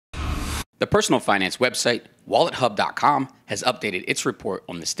The personal finance website, WalletHub.com, has updated its report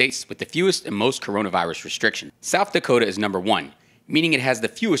on the states with the fewest and most coronavirus restrictions. South Dakota is number 1, meaning it has the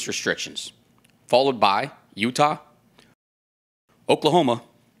fewest restrictions, followed by Utah, Oklahoma,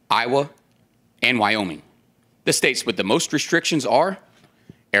 Iowa, and Wyoming. The states with the most restrictions are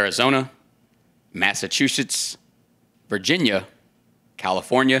Arizona, Massachusetts, Virginia,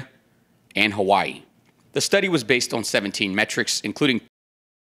 California, and Hawaii. The study was based on 17 metrics, including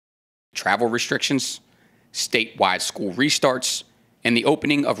travel restrictions, statewide school restarts, and the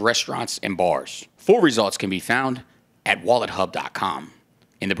opening of restaurants and bars. Full results can be found at WalletHub.com.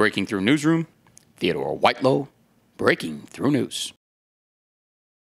 In the Breaking Through Newsroom, Theodore Whitelow, Breaking Through News.